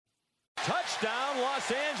Touchdown,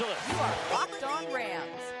 Los Angeles. You are Locked On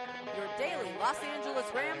Rams, your daily Los Angeles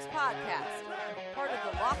Rams podcast. Part of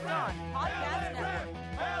the Locked On Podcast Network.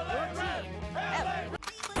 Your team every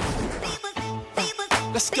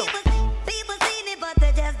Let's go. People seen it, but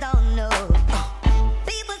they just don't know.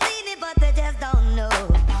 People seen it, but they just don't know.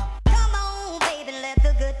 Come on, baby, let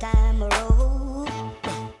the good time roll.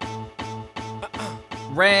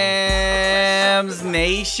 Rams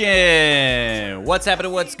Nation. What's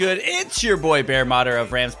happening? What's good? It's your boy Bear Motter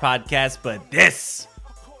of Rams Podcast, but this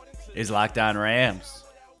is Locked On Rams.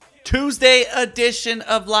 Tuesday edition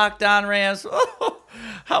of Locked On Rams. Oh,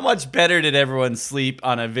 how much better did everyone sleep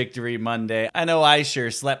on a Victory Monday? I know I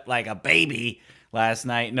sure slept like a baby last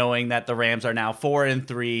night, knowing that the Rams are now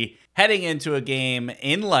 4-3, heading into a game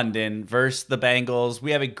in London versus the Bengals.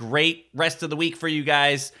 We have a great rest of the week for you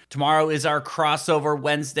guys. Tomorrow is our crossover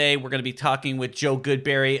Wednesday. We're going to be talking with Joe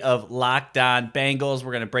Goodberry of Locked On Bengals.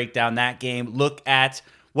 We're going to break down that game, look at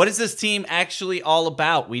what is this team actually all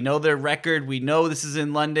about? We know their record. We know this is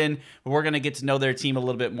in London, but we're going to get to know their team a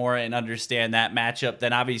little bit more and understand that matchup.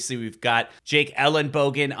 Then obviously we've got Jake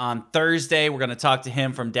Ellenbogen on Thursday. We're going to talk to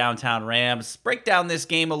him from Downtown Rams, break down this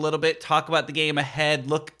game a little bit, talk about the game ahead,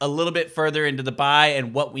 look a little bit further into the bye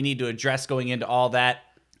and what we need to address going into all that.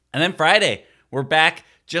 And then Friday, we're back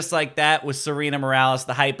just like that with Serena Morales,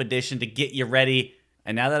 the hype edition to get you ready.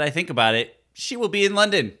 And now that I think about it, she will be in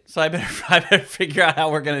London, so I better figure out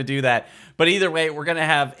how we're going to do that. But either way, we're going to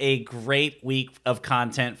have a great week of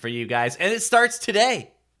content for you guys, and it starts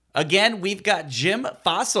today. Again, we've got Jim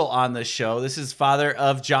Fassel on the show. This is father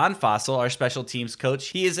of John Fassel, our special teams coach.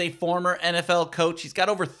 He is a former NFL coach. He's got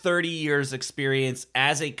over 30 years experience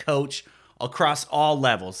as a coach across all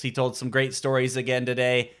levels. He told some great stories again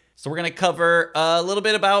today. So we're going to cover a little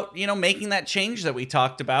bit about, making that change that we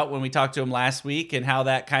talked about when we talked to him last week and how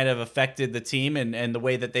that kind of affected the team and the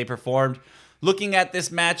way that they performed. Looking at this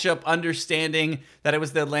matchup, understanding that it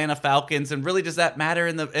was the Atlanta Falcons, and really does that matter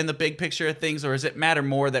in the big picture of things, or does it matter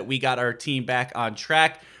more that we got our team back on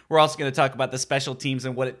track? We're also going to talk about the special teams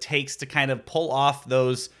and what it takes to kind of pull off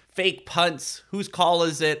those fake punts. Whose call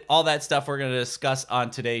is it? All that stuff we're going to discuss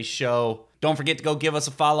on today's show. Don't forget to go give us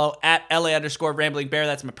a follow at LA_RamblingBear.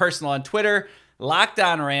 That's my personal on Twitter. Locked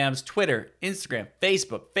On Rams, Twitter, Instagram,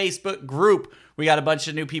 Facebook group. We got a bunch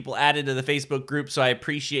of new people added to the Facebook group, so I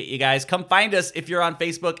appreciate you guys. Come find us if you're on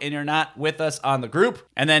Facebook and you're not with us on the group.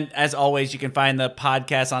 And then, as always, you can find the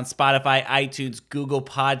podcast on Spotify, iTunes, Google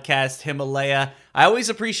Podcast, Himalaya. I always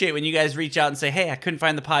appreciate when you guys reach out and say, hey, I couldn't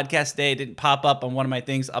find the podcast today. It didn't pop up on one of my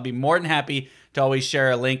things. I'll be more than happy to always share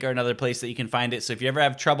a link or another place that you can find it. So if you ever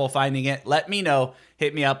have trouble finding it, let me know.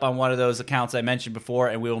 Hit me up on one of those accounts I mentioned before,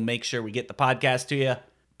 and we will make sure we get the podcast to you.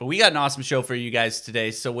 But we got an awesome show for you guys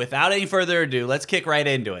today. So without any further ado, let's kick right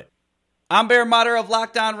into it. I'm Bear Motter of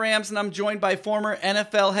Locked On Rams, and I'm joined by former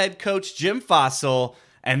NFL head coach Jim Fassel,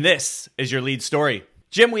 and this is your lead story.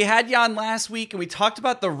 Jim, we had you on last week, and we talked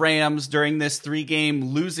about the Rams during this 3-game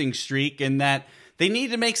losing streak and that they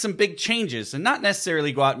needed to make some big changes and not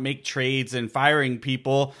necessarily go out and make trades and firing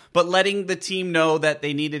people, but letting the team know that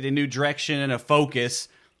they needed a new direction and a focus.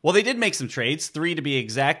 Well, they did make some trades, 3 to be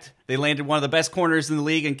exact. They landed one of the best corners in the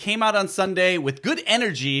league and came out on Sunday with good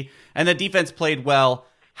energy, and the defense played well.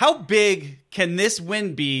 How big can this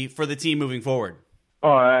win be for the team moving forward?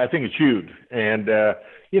 Oh, I think it's huge. And,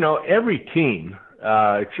 every team,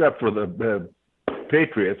 except for the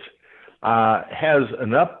Patriots, has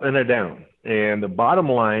an up and a down. And the bottom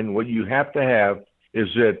line, what you have to have is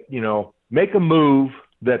that, make a move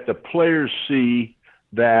that the players see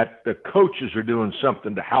that the coaches are doing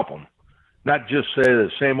something to help them. Not just say the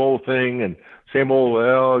same old thing and same old,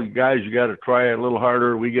 well, guys, you got to try it a little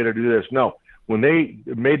harder. We got to do this. No, when they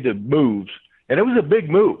made the moves, and it was a big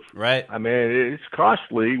move. Right. I mean, it's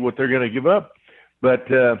costly what they're going to give up. But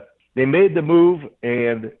they made the move,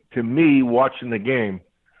 and to me, watching the game,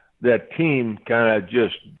 that team kind of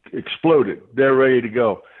just exploded. They're ready to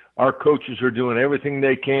go. Our coaches are doing everything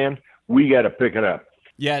they can. We got to pick it up.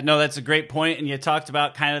 Yeah, no, that's a great point. And you talked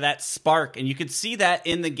about kind of that spark, and you could see that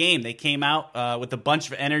in the game. They came out with a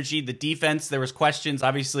bunch of energy. The defense, there was questions.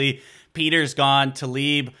 Obviously, Peter's gone,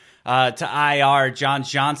 Talib to IR, John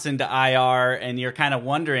Johnson to IR, and you're kind of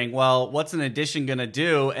wondering, well, what's an addition going to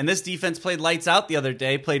do? And this defense played lights out the other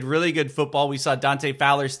day, played really good football. We saw Dante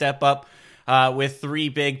Fowler step up with 3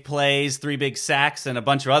 big plays, 3 big sacks, and a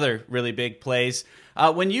bunch of other really big plays.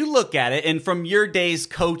 When you look at it, and from your days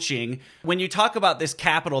coaching, when you talk about this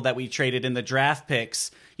capital that we traded in the draft picks,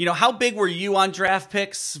 how big were you on draft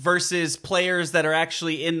picks versus players that are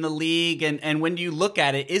actually in the league? And when you look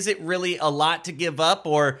at it, is it really a lot to give up,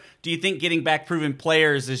 or do you think getting back proven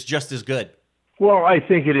players is just as good? Well, I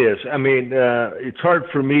think it is. I mean, it's hard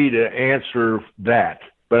for me to answer that,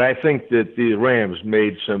 but I think that the Rams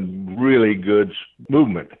made some really good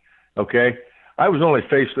movement. Okay, I was only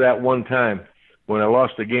faced with that one time when I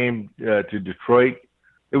lost a game to Detroit.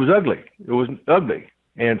 It was ugly. It was ugly,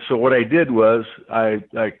 and so what I did was I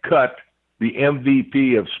cut the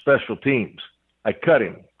MVP of special teams. I cut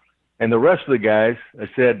him, and the rest of the guys, I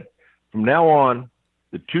said, from now on,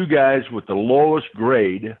 the two guys with the lowest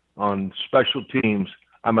grade on special teams,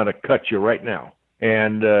 I'm going to cut you right now.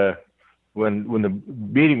 And when the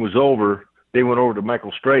meeting was over, they went over to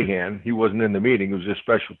Michael Strahan. He wasn't in the meeting. It was just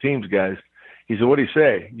special teams guys. He said, what do you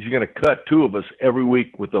say? He's going to cut two of us every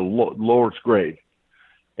week with the lowest grade.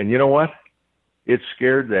 And you know what? It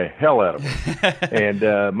scared the hell out of him. And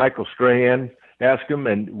Michael Strahan asked him,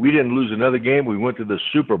 and we didn't lose another game. We went to the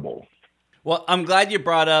Super Bowl. Well, I'm glad you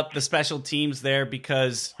brought up the special teams there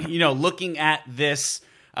because, looking at this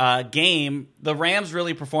game, the Rams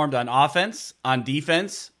really performed on offense, on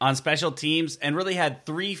defense, on special teams, and really had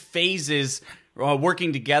three phases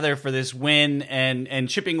working together for this win and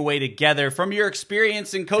chipping away together. From your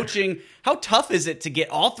experience in coaching, how tough is it to get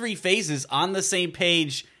all three phases on the same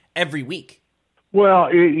page every week? Well,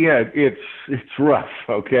 it's rough,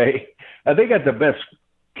 okay? They got the best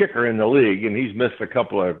kicker in the league, and he's missed a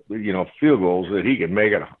couple of field goals that he can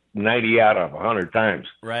make it 90 out of 100 times.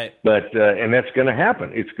 Right. But and that's going to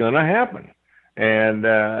happen. It's going to happen. And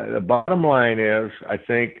the bottom line is, I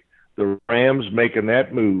think the Rams making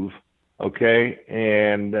that move, okay,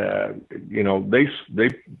 and this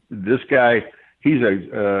guy, he's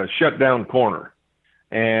a shutdown corner,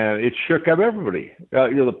 and it shook up everybody.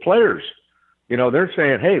 The players, they're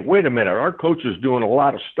saying, hey, wait a minute, our coach is doing a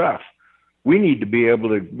lot of stuff. We need to be able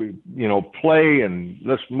to, play, and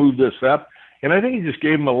let's move this up. And I think he just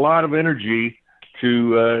gave him a lot of energy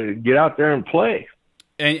to get out there and play.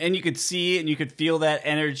 And you could see and you could feel that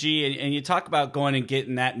energy. And you talk about going and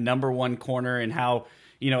getting that number one corner and how,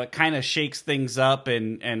 it kind of shakes things up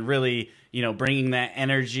and really, bringing that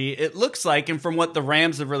energy. It looks like, and from what the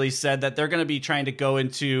Rams have really said, that they're going to be trying to go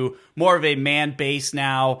into more of a man base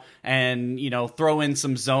now and, throw in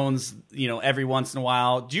some zones, every once in a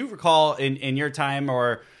while. Do you recall in your time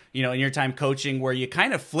or, in your time coaching where you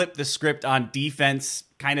kind of flipped the script on defense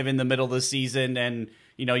kind of in the middle of the season and,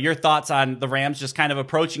 your thoughts on the Rams just kind of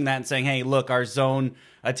approaching that and saying, hey, look, our zone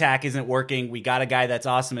attack isn't working. We got a guy that's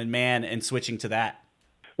awesome in man and switching to that?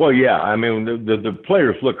 Well, yeah. I mean, the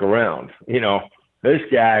players look around. This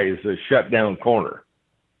guy is a shutdown corner,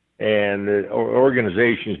 and the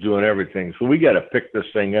organization's doing everything. So we got to pick this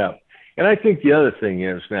thing up. And I think the other thing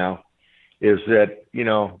is now is that,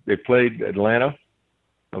 they played Atlanta,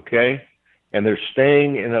 okay, and they're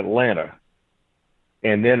staying in Atlanta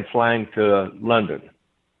and then flying to London.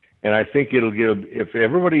 And I think it'll give, if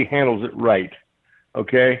everybody handles it right,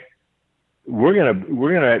 okay, we're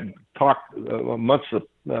gonna talk amongst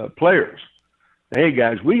the players. Hey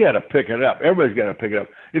guys, we got to pick it up. Everybody's got to pick it up.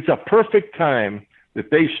 It's a perfect time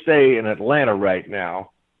that they stay in Atlanta right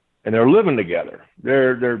now, and they're living together.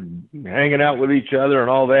 They're hanging out with each other and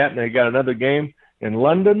all that, and they got another game in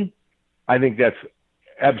London. I think that's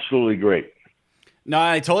absolutely great. No,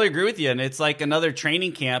 I totally agree with you. And it's like another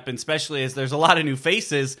training camp, and especially as there's a lot of new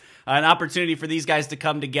faces, an opportunity for these guys to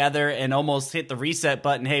come together and almost hit the reset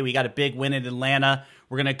button. Hey, we got a big win in Atlanta.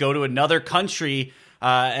 We're going to go to another country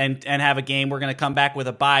and have a game. We're going to come back with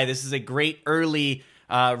a bye. This is a great early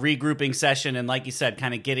regrouping session. And like you said,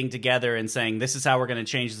 kind of getting together and saying, this is how we're going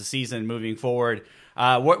to change the season moving forward.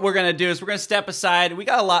 What we're going to do is we're going to step aside. We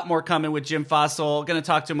got a lot more coming with Jim Fassel. Going to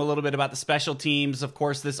talk to him a little bit about the special teams, of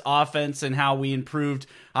course, this offense and how we improved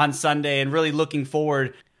on Sunday, and really looking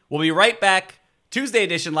forward. We'll be right back. Tuesday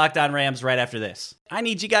edition Locked On Rams right after this. I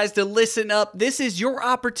need you guys to listen up. This is your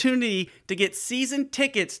opportunity to get season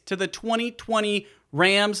tickets to the 2020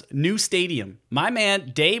 Rams new stadium. My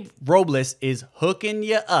man Dave Robles is hooking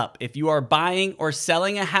you up. If you are buying or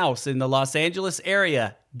selling a house in the Los Angeles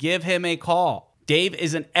area, give him a call. Dave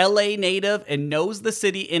is an LA native and knows the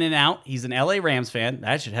city in and out. He's an LA Rams fan.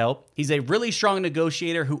 That should help. He's a really strong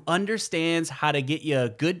negotiator who understands how to get you a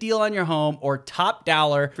good deal on your home or top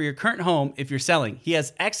dollar for your current home if you're selling. He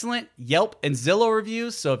has excellent Yelp and Zillow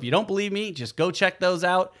reviews, so if you don't believe me, just go check those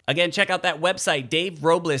out. Again, check out that website,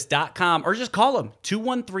 daverobles.com, or just call him,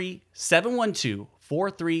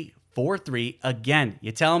 213-712-4343. Again,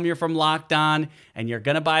 you tell him you're from Locked On and you're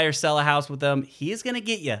going to buy or sell a house with him. He is going to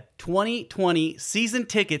get you 2020 season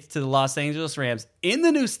tickets to the Los Angeles Rams in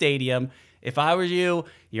the new stadium. If I were you,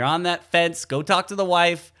 you're on that fence. Go talk to the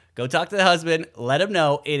wife. Go talk to the husband. Let him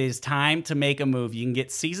know it is time to make a move. You can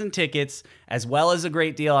get season tickets as well as a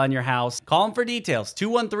great deal on your house. Call him for details.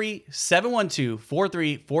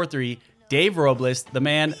 213-712-4343. Dave Robles, the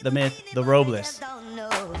man, the myth, the Robles. People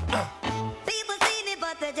seen it,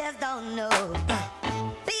 but they just don't know.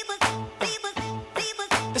 People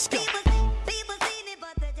Let's go. People seen it,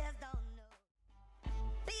 but they just don't know.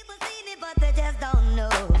 People seen it, but they just don't know.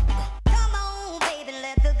 Come on, baby,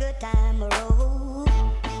 let the good time roll.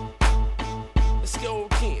 Let's go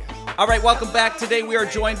again. All right, welcome back. Today we are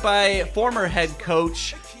joined by former head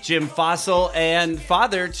coach Jim Fassel and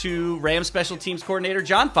father to Rams special teams coordinator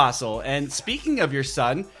John Fassel. And speaking of your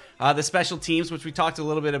son, the special teams, which we talked a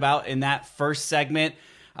little bit about in that first segment,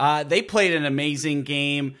 they played an amazing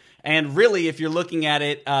game. And really, if you're looking at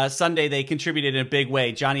it, Sunday they contributed in a big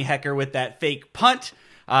way. Johnny Hekker with that fake punt.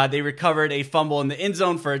 They recovered a fumble in the end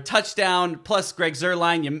zone for a touchdown. Plus, Greg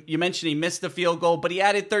Zuerlein, you mentioned he missed the field goal, but he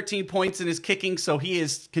added 13 points in his kicking, so he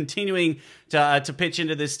is continuing to pitch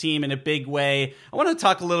into this team in a big way. I want to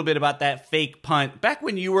talk a little bit about that fake punt. Back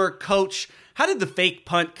when you were coach, how did the fake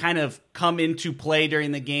punt kind of come into play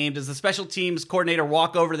during the game? Does the special teams coordinator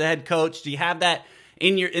walk over to the head coach? Do you have that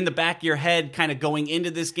in the back of your head kind of going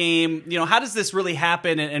into this game? You know, how does this really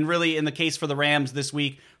happen, and really in the case for the Rams this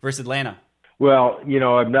week versus Atlanta? Well,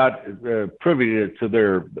 I'm not privy to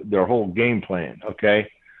their whole game plan, okay?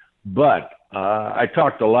 But I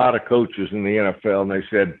talked to a lot of coaches in the NFL, and they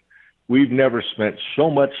said, we've never spent so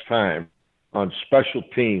much time on special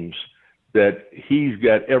teams that he's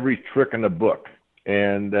got every trick in the book.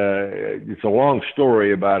 And it's a long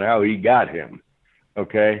story about how he got him,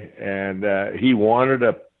 okay? And he wanted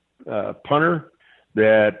a punter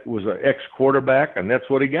that was an ex-quarterback, and that's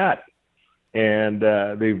what he got. And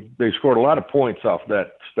they scored a lot of points off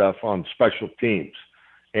that stuff on special teams.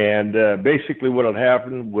 And basically what had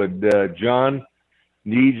happened would John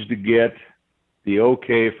needs to get the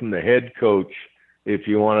okay from the head coach if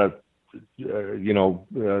you want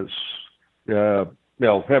to, have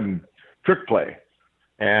him trick play.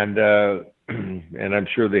 And and I'm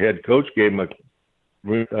sure the head coach gave him a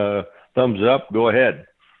thumbs up, go ahead.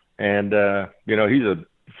 And, he's a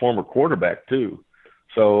former quarterback too.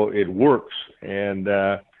 So it works, and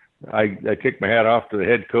I take my hat off to the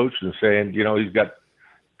head coach and saying, he's got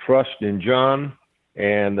trust in John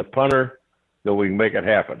and the punter that we can make it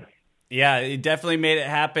happen. Yeah, he definitely made it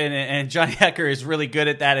happen, and Johnny Hekker is really good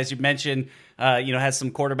at that, as you mentioned. Has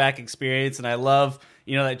some quarterback experience, and I love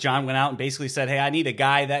that John went out and basically said, "Hey, I need a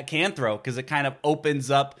guy that can throw," because it kind of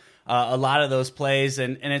opens up a lot of those plays.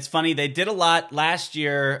 And it's funny, they did a lot last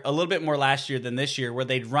year, a little bit more last year than this year, where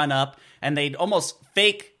they'd run up and they'd almost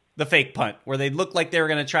fake the fake punt, where they'd look like they were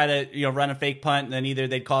going to try to run a fake punt, and then either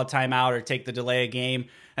they'd call a timeout or take the delay of game.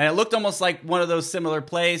 And it looked almost like one of those similar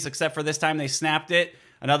plays, except for this time they snapped it.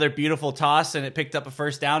 Another beautiful toss, and it picked up a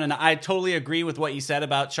first down. And I totally agree with what you said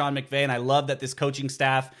about Sean McVay, and I love that this coaching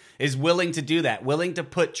staff is willing to do that, willing to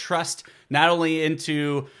put trust not only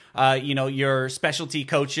into your specialty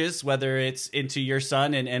coaches, whether it's into your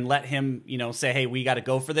son and let him say, hey, we got to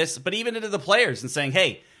go for this, but even into the players and saying,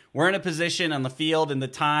 hey, we're in a position on the field and the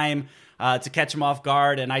time to catch them off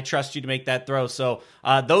guard, and I trust you to make that throw. So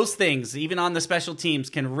those things, even on the special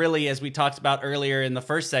teams, can really, as we talked about earlier in the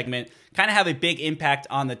first segment, kind of have a big impact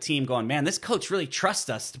on the team going, man, this coach really trusts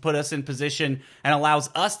us to put us in position and allows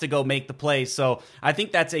us to go make the plays. So I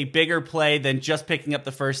think that's a bigger play than just picking up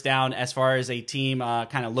the first down as far as a team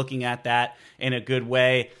kind of looking at that in a good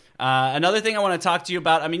way. Another thing I want to talk to you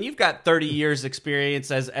about, you've got 30 years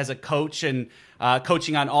experience as a coach and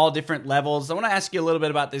coaching on all different levels. I want to ask you a little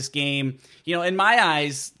bit about this game. In my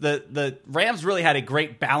eyes, the Rams really had a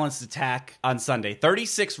great balanced attack on Sunday.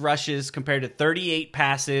 36 rushes compared to 38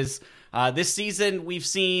 passes. This season, we've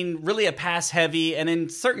seen really a pass-heavy, and in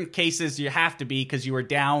certain cases, you have to be because you were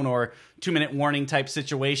down or 2-minute warning type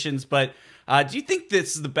situations. But do you think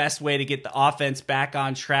this is the best way to get the offense back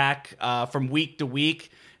on track from week to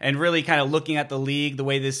week? And really kind of looking at the league the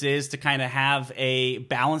way this is to kind of have a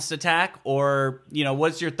balanced attack? Or,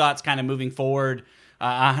 what's your thoughts kind of moving forward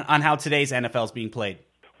on how today's NFL is being played?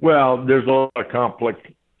 Well, there's a lot of conflict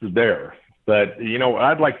there. But,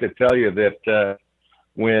 I'd like to tell you that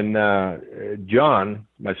when John,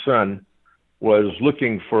 my son, was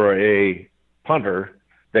looking for a punter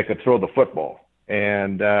that could throw the football,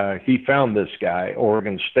 and he found this guy,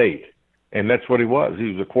 Oregon State, and that's what he was.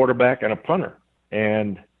 He was a quarterback and a punter.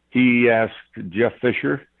 And he asked Jeff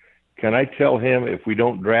Fisher, can I tell him if we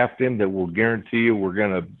don't draft him that we'll guarantee you we're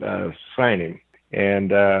going to sign him?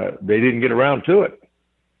 And they didn't get around to it.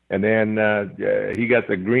 And then he got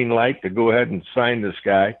the green light to go ahead and sign this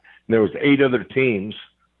guy. And there was 8 other teams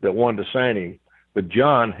that wanted to sign him. but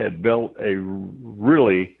John had built a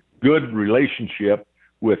really good relationship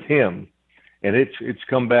with him, and it's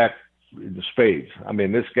come back in spades. I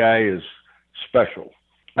mean, this guy is special.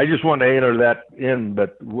 I just wanted to enter that in,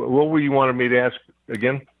 but what were you wanted me to ask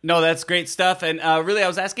again? No, that's great stuff. And really, I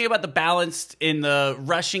was asking about the balance in the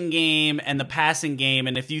rushing game and the passing game,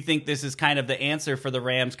 and if you think this is kind of the answer for the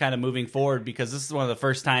Rams kind of moving forward, because this is one of the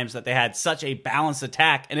first times that they had such a balanced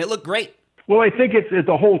attack, and it looked great. Well, I think it's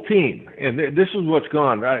the whole team, and this is what's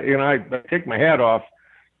gone. I take my hat off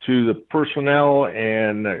to the personnel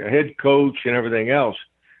and the head coach and everything else.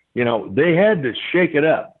 You know, they had to shake it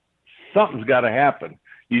up. Something's got to happen.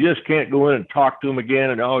 You just can't go in and talk to them again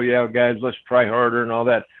and, oh, yeah, guys, let's try harder and all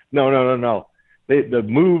that. No. The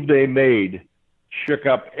move they made shook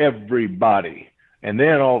up everybody. And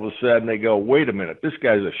then all of a sudden they go, wait a minute, this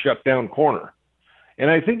guy's a shutdown corner. And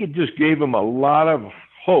I think it just gave them a lot of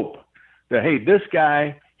hope that, hey, this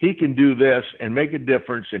guy, he can do this and make a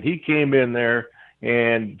difference. And he came in there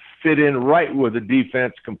and fit in right with the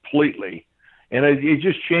defense completely. And it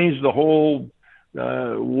just changed the whole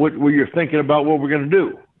what you're thinking about what we're going to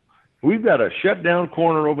do. We've got a shutdown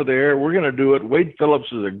corner over there. We're going to do it. Wade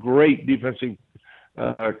Phillips is a great defensive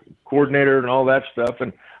coordinator and all that stuff.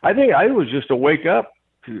 And I think it was just a wake up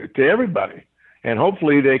to everybody. And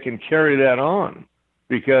hopefully they can carry that on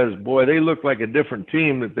because, boy, they look like a different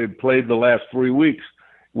team that they've played the last 3 weeks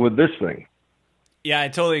with this thing. Yeah, I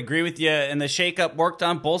totally agree with you. And the shakeup worked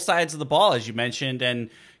on both sides of the ball, as you mentioned.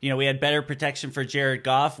 And, you know, we had better protection for Jared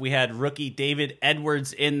Goff. We had rookie David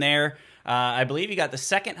Edwards in there. I believe he got the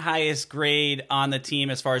second highest grade on the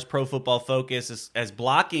team as far as Pro Football Focus as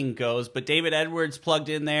blocking goes. But David Edwards plugged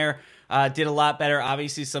in there, did a lot better.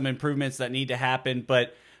 Obviously, some improvements that need to happen.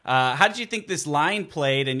 But how did you think this line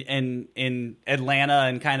played in Atlanta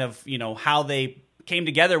and kind of, you know, how they came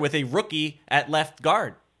together with a rookie at left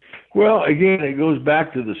guard? Well, again, it goes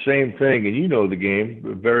back to the same thing, and you know the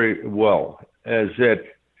game very well, as that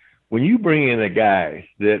when you bring in a guy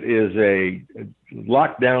that is a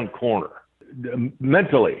lockdown corner,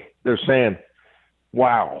 mentally they're saying,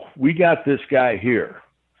 wow, we got this guy here.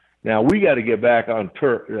 Now we got to get back on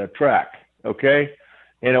track, okay?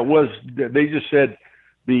 And they just said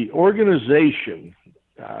the organization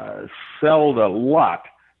sold a lot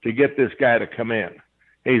to get this guy to come in.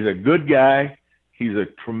 He's a good guy. He's a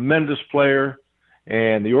tremendous player,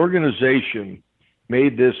 and the organization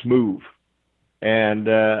made this move. And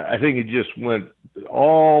I think it just went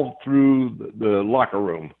all through the locker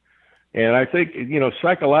room. And I think, you know,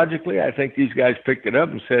 psychologically, I think these guys picked it up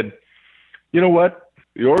and said, you know what?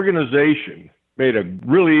 The organization made a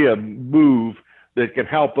move that can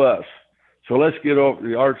help us. So let's get over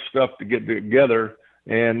the art stuff to get together.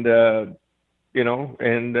 And, you know,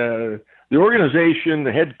 and the organization,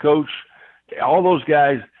 the head coach, all those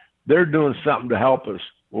guys, they're doing something to help us.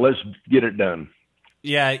 Let's get it done.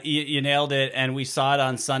 Yeah, you nailed it, and we saw it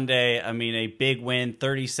on Sunday. I mean, a big win,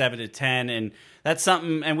 37-10, and that's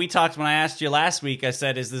something. And we talked when I asked you last week. I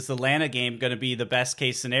said, "Is this Atlanta game going to be the best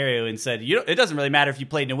case scenario?" And said, it doesn't really matter if you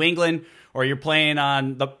play New England or you're playing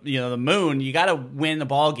on the moon. You got to win the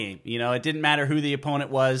ball game. You know, it didn't matter who the opponent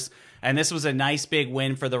was. And this was a nice big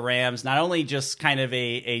win for the Rams. Not only just kind of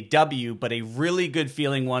a W, but a really good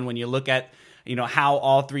feeling one when you look at, you know, how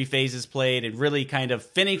all three phases played and really kind of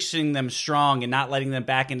finishing them strong and not letting them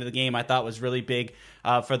back into the game, I thought was really big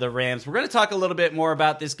for the Rams. We're going to talk a little bit more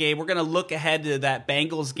about this game. We're going to look ahead to that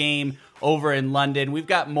Bengals game over in London. We've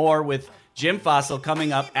got more with Jim Fossil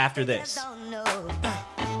coming up after this.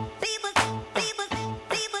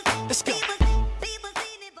 Let's go.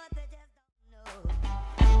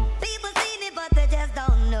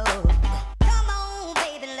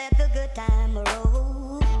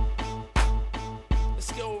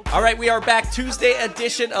 All right, we are back. Tuesday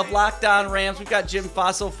edition of Locked On Rams. We've got Jim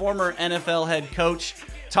Fossil, former NFL head coach,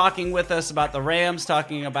 talking with us about the Rams,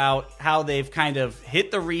 talking about how they've kind of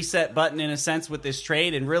hit the reset button in a sense with this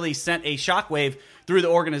trade and really sent a shockwave through the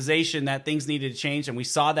organization that things needed to change, and we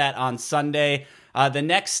saw that on Sunday. The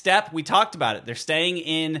next step, we talked about it. They're staying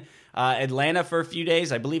in Atlanta for a few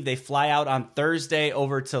days. I believe they fly out on Thursday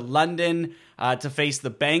over to London to face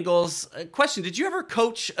the Bengals. Question, did you ever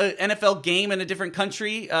coach an NFL game in a different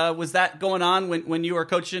country? Was that going on when you were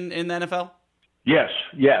coaching in the NFL? Yes.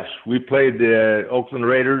 We played the Oakland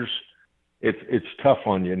Raiders. It's tough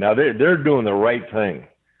on you. Now, they're doing the right thing,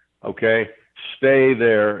 okay? Stay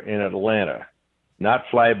there in Atlanta, not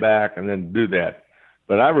fly back and then do that.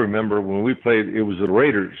 But I remember when we played, it was the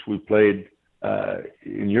Raiders. We played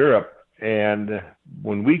in Europe, and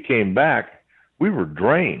when we came back, we were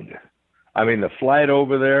drained. I mean, the flight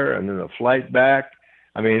over there and then the flight back,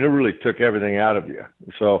 I mean, it really took everything out of you.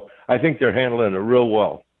 So I think they're handling it real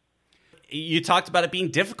well. You talked about it being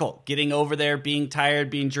difficult, getting over there, being tired,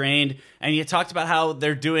 being drained, and you talked about how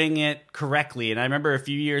they're doing it correctly. And I remember a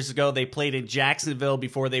few years ago, they played in Jacksonville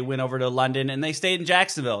before they went over to London, and they stayed in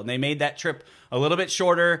Jacksonville, and they made that trip a little bit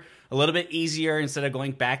shorter, a little bit easier, instead of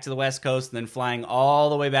going back to the West Coast and then flying all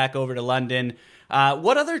the way back over to London.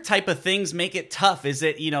 What other type of things make it tough? Is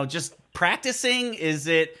it, just practicing? Is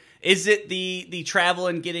it the travel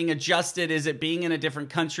and getting adjusted? Is it being in a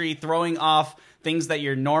different country, throwing off things that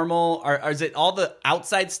you're normal? Or is it all the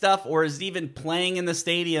outside stuff, or is it even playing in the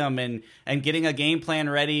stadium and getting a game plan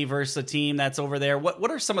ready versus a team that's over there? What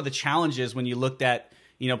are some of the challenges when you looked at,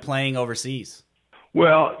 playing overseas?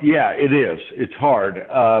 Well, yeah, it is. It's hard.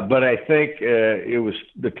 But I think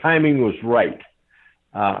the timing was right.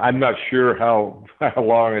 I'm not sure how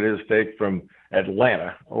long it is to take from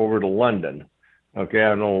Atlanta over to London. Okay, I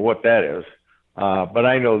don't know what that is. But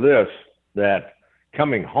I know this, that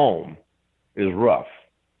coming home is rough.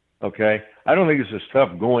 Okay, I don't think it's as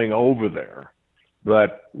tough going over there,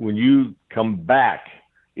 but when you come back,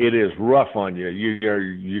 it is rough on you.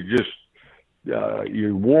 You're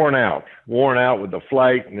worn out with the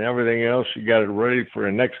flight and everything else. You got it ready for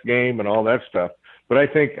the next game and all that stuff. But I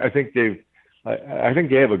think they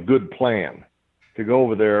have a good plan to go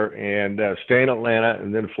over there and stay in Atlanta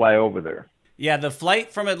and then fly over there. Yeah, the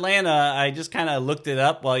flight from Atlanta, I just kind of looked it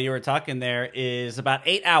up while you were talking there, is about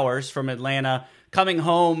 8 hours from Atlanta. Coming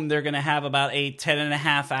home, they're going to have about a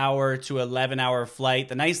 10.5 hour to 11-hour flight.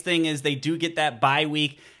 The nice thing is they do get that bye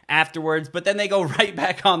week afterwards, but then they go right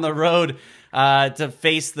back on the road to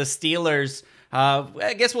face the Steelers.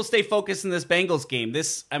 I guess we'll stay focused in this Bengals game.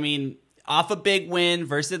 Off a big win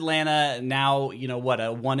versus Atlanta, now, a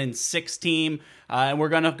 1-6 team. And we're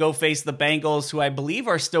going to go face the Bengals, who I believe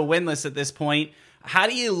are still winless at this point. How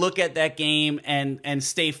do you look at that game and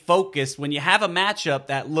stay focused when you have a matchup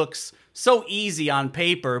that looks so easy on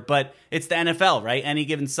paper, but it's the NFL, right? Any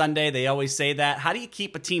given Sunday, they always say that. How do you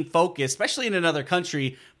keep a team focused, especially in another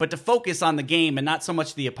country, but to focus on the game and not so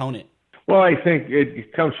much the opponent? Well, I think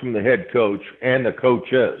it comes from the head coach and the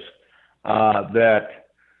coaches that,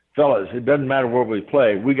 fellas, it doesn't matter where we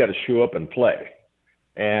play. We got to show up and play.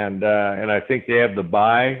 And I think they have the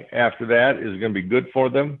bye after that is going to be good for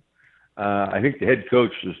them. I think the head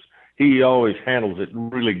coach he always handles it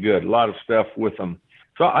really good. A lot of stuff with them.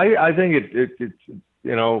 So I think it's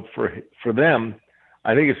for them,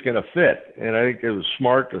 I think it's going to fit. And I think it was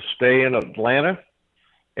smart to stay in Atlanta.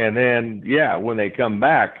 And then, when they come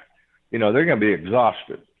back, they're going to be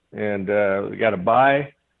exhausted. And they got to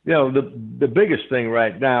bye. The biggest thing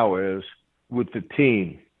right now is with the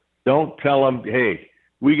team, don't tell them, hey,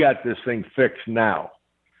 we got this thing fixed now.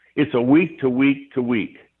 It's a week to week to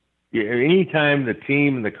week. Anytime the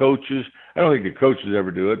team and the coaches, I don't think the coaches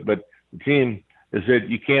ever do it, but the team is that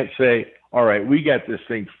you can't say, all right, we got this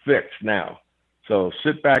thing fixed now. So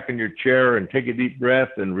sit back in your chair and take a deep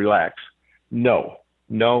breath and relax. No.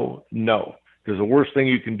 Because the worst thing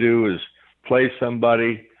you can do is play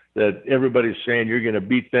somebody that everybody's saying you're going to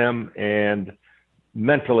beat them, and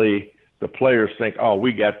mentally the players think, oh,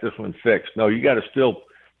 we got this one fixed. No, you got to still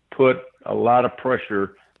put a lot of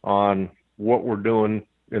pressure on what we're doing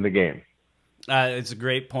in the game. It's a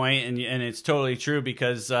great point, and it's totally true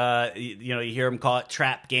because, you hear them call it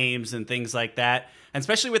trap games and things like that, and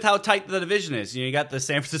especially with how tight the division is. You got the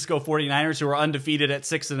San Francisco 49ers, who are undefeated at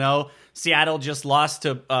 6-0. Seattle just lost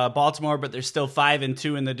to Baltimore, but they're still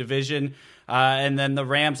 5-2 in the division. And then the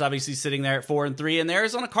Rams obviously sitting there at 4-3, and the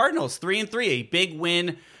Arizona Cardinals 3-3, a big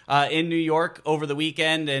win in New York over the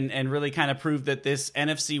weekend, and really kind of proved that this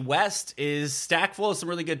NFC West is stacked full of some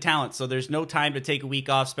really good talent. So there's no time to take a week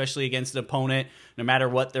off, especially against an opponent, no matter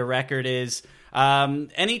what their record is.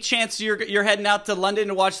 Any chance you're heading out to London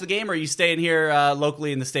to watch the game, or are you staying here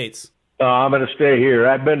locally in the States? I'm going to stay here.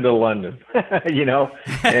 I've been to London,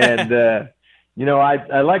 and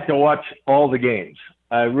I like to watch all the games.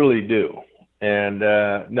 I really do. And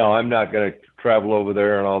no, I'm not going to travel over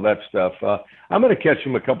there and all that stuff. I'm going to catch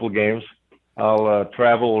them a couple of games. I'll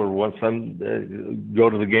travel or once I'm go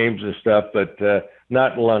to the games and stuff, but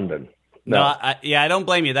not London. No, I don't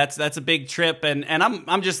blame you. That's a big trip, and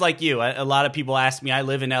I'm just like you. A lot of people ask me. I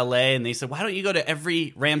live in LA, and they said, "Why don't you go to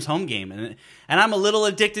every Rams home game?" And I'm a little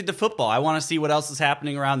addicted to football. I want to see what else is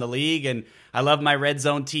happening around the league, and I love my Red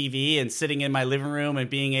Zone TV and sitting in my living room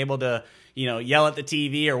and being able to yell at the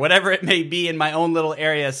TV or whatever it may be in my own little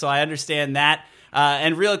area. So I understand that.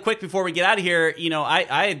 And real quick before we get out of here,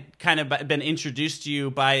 I had kind of been introduced to you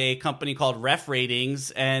by a company called Ref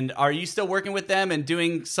Ratings, and are you still working with them and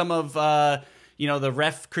doing some of the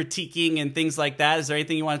ref critiquing and things like that? Is there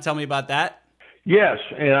anything you want to tell me about that? Yes,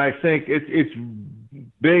 and I think it's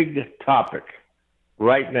big topic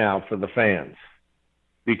right now for the fans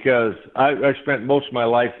because I spent most of my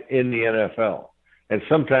life in the NFL, and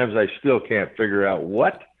sometimes I still can't figure out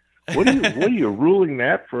what are you ruling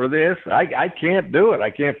that for this? I can't do it. I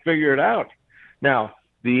can't figure it out. Now,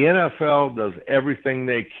 the NFL does everything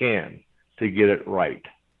they can to get it right,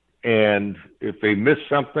 and if they miss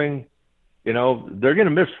something, they're going to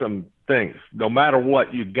miss some things. No matter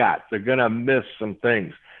what you got, they're going to miss some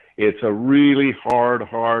things. It's a really hard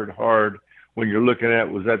when you're looking at,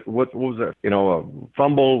 what was that? A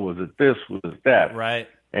fumble? Was it this? Was it that? Right.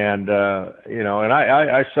 And, and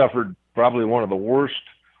I suffered probably one of the worst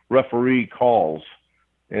referee calls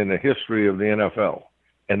in the history of the NFL.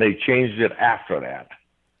 And they changed it after that.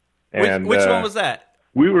 And which one was that?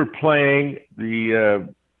 We were playing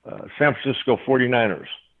the San Francisco 49ers.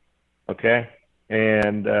 Okay.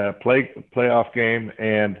 And playoff game.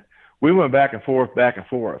 And we went back and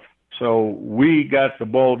forth. So we got the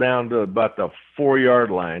ball down to about the 4-yard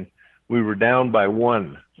line. We were down by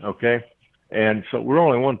 1, okay? And so we're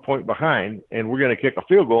only 1 point behind, and we're going to kick a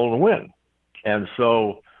field goal and win. And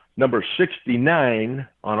so number 69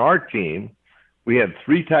 on our team, we had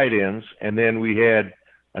 3 tight ends, and then we had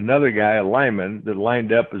another guy, a lineman, that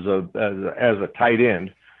lined up as a tight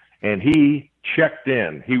end, and he checked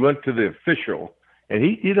in. He went to the official, and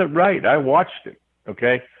he did it right. I watched it,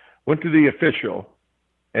 okay? Went to the official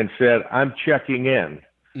and said, I'm checking in.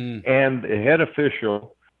 And the head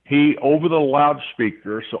official, he, over the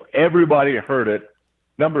loudspeaker, so everybody heard it,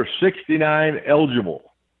 number 69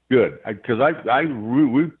 eligible. Good, because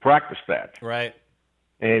we practiced that. Right.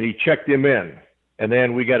 And he checked him in. And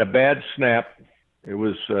then we got a bad snap. It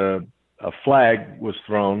was a flag was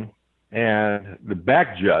thrown. And the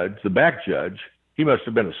back judge, he must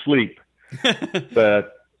have been asleep.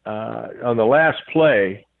 But on the last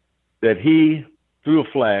play that he threw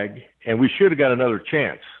a flag, and we should have got another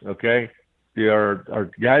chance, okay?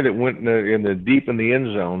 Our guy that went in the deep in the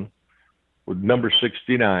end zone with number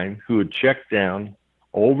 69, who had checked down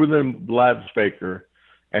over the loudspeaker,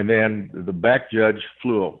 and then the back judge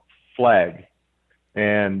flew a flag,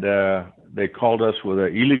 and they called us with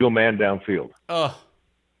an illegal man downfield. Oh.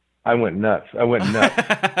 I went nuts.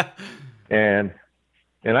 And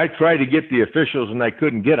I tried to get the officials, and I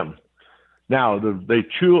couldn't get them. Now, they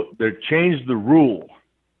changed the rule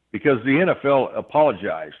because the NFL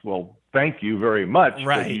apologized. Well, thank you very much.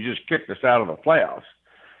 Right. You just kicked us out of the playoffs.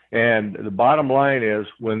 And the bottom line is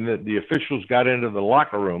when the officials got into the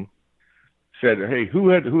locker room, said, hey, who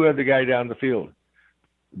had the guy down the field?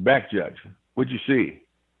 Back judge. What'd you see?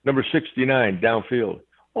 Number 69 downfield.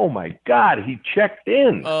 Oh, my God, he checked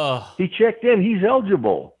in. Oh. He checked in. He's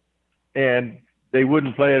eligible. And they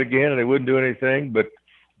wouldn't play it again, and they wouldn't do anything, but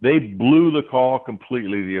they blew the call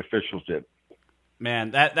completely, the officials did. Man,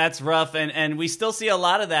 that's rough, and we still see a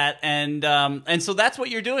lot of that, and so that's what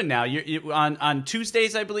you're doing now. You on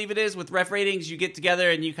Tuesdays, I believe it is, with Ref Ratings, you get together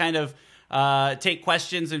and you kind of take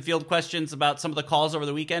questions and field questions about some of the calls over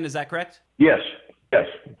the weekend. Is that correct? Yes.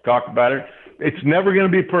 Talk about it. It's never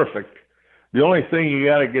going to be perfect. The only thing you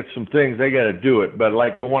got to get some things, they got to do it. But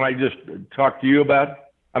like the one I just talked to you about,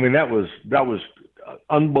 I mean, that was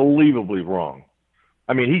unbelievably wrong.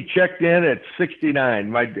 I mean, he checked in at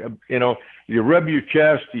 69. You rub your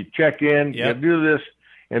chest, you check in, Yep. You do this,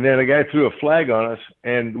 and then a guy threw a flag on us.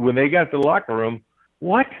 And when they got to the locker room,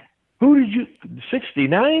 what? Who did you?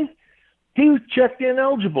 69? He was checked in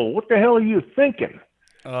eligible. What the hell are you thinking?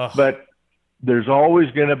 Ugh. But there's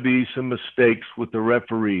always going to be some mistakes with the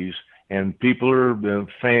referees, and the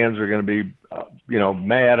fans are going to be,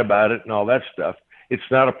 mad about it and all that stuff. It's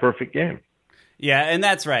not a perfect game. Yeah, and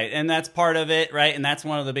that's right. And that's part of it, right? And that's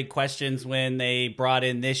one of the big questions when they brought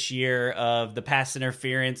in this year of the pass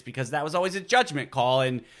interference, because that was always a judgment call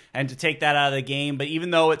and to take that out of the game. But even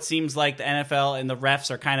though it seems like the NFL and the refs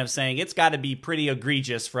are kind of saying it's got to be pretty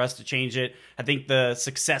egregious for us to change it, I think the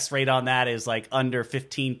success rate on that is like under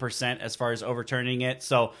 15% as far as overturning it.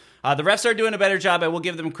 So the refs are doing a better job. I will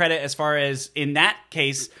give them credit as far as, in that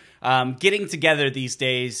case, getting together these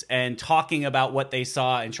days and talking about what they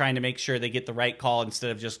saw and trying to make sure they get the right call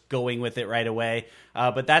instead of just going with it right away.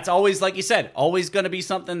 But that's always, like you said, always going to be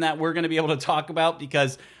something that we're going to be able to talk about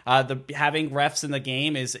because having refs in the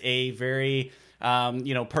game is a very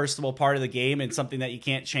personable part of the game and something that you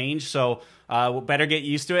can't change. So we'll better get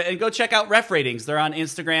used to it and go check out Ref Ratings. They're on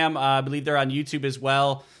Instagram. I believe they're on YouTube as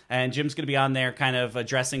well. And Jim's going to be on there kind of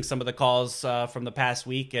addressing some of the calls from the past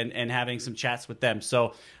week and having some chats with them.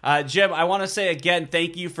 So, Jim, I want to say again,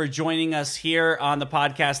 thank you for joining us here on the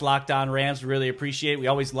podcast Locked On Rams. We really appreciate it. We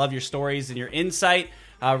always love your stories and your insight.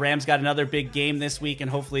 Rams got another big game this week, and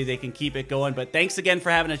hopefully they can keep it going. But thanks again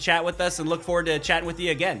for having a chat with us, and look forward to chatting with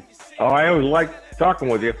you again. Oh, I always like talking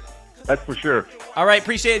with you. That's for sure. All right,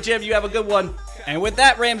 appreciate it, Jim. You have a good one. And with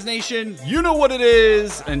that, Rams Nation, you know what it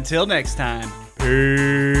is. Until next time,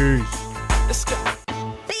 peace. Let's go.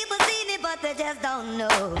 People seen it, but they just don't know.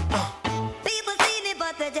 People seen it,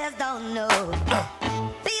 but they just don't know.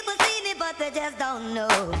 People seen it, but they just don't know.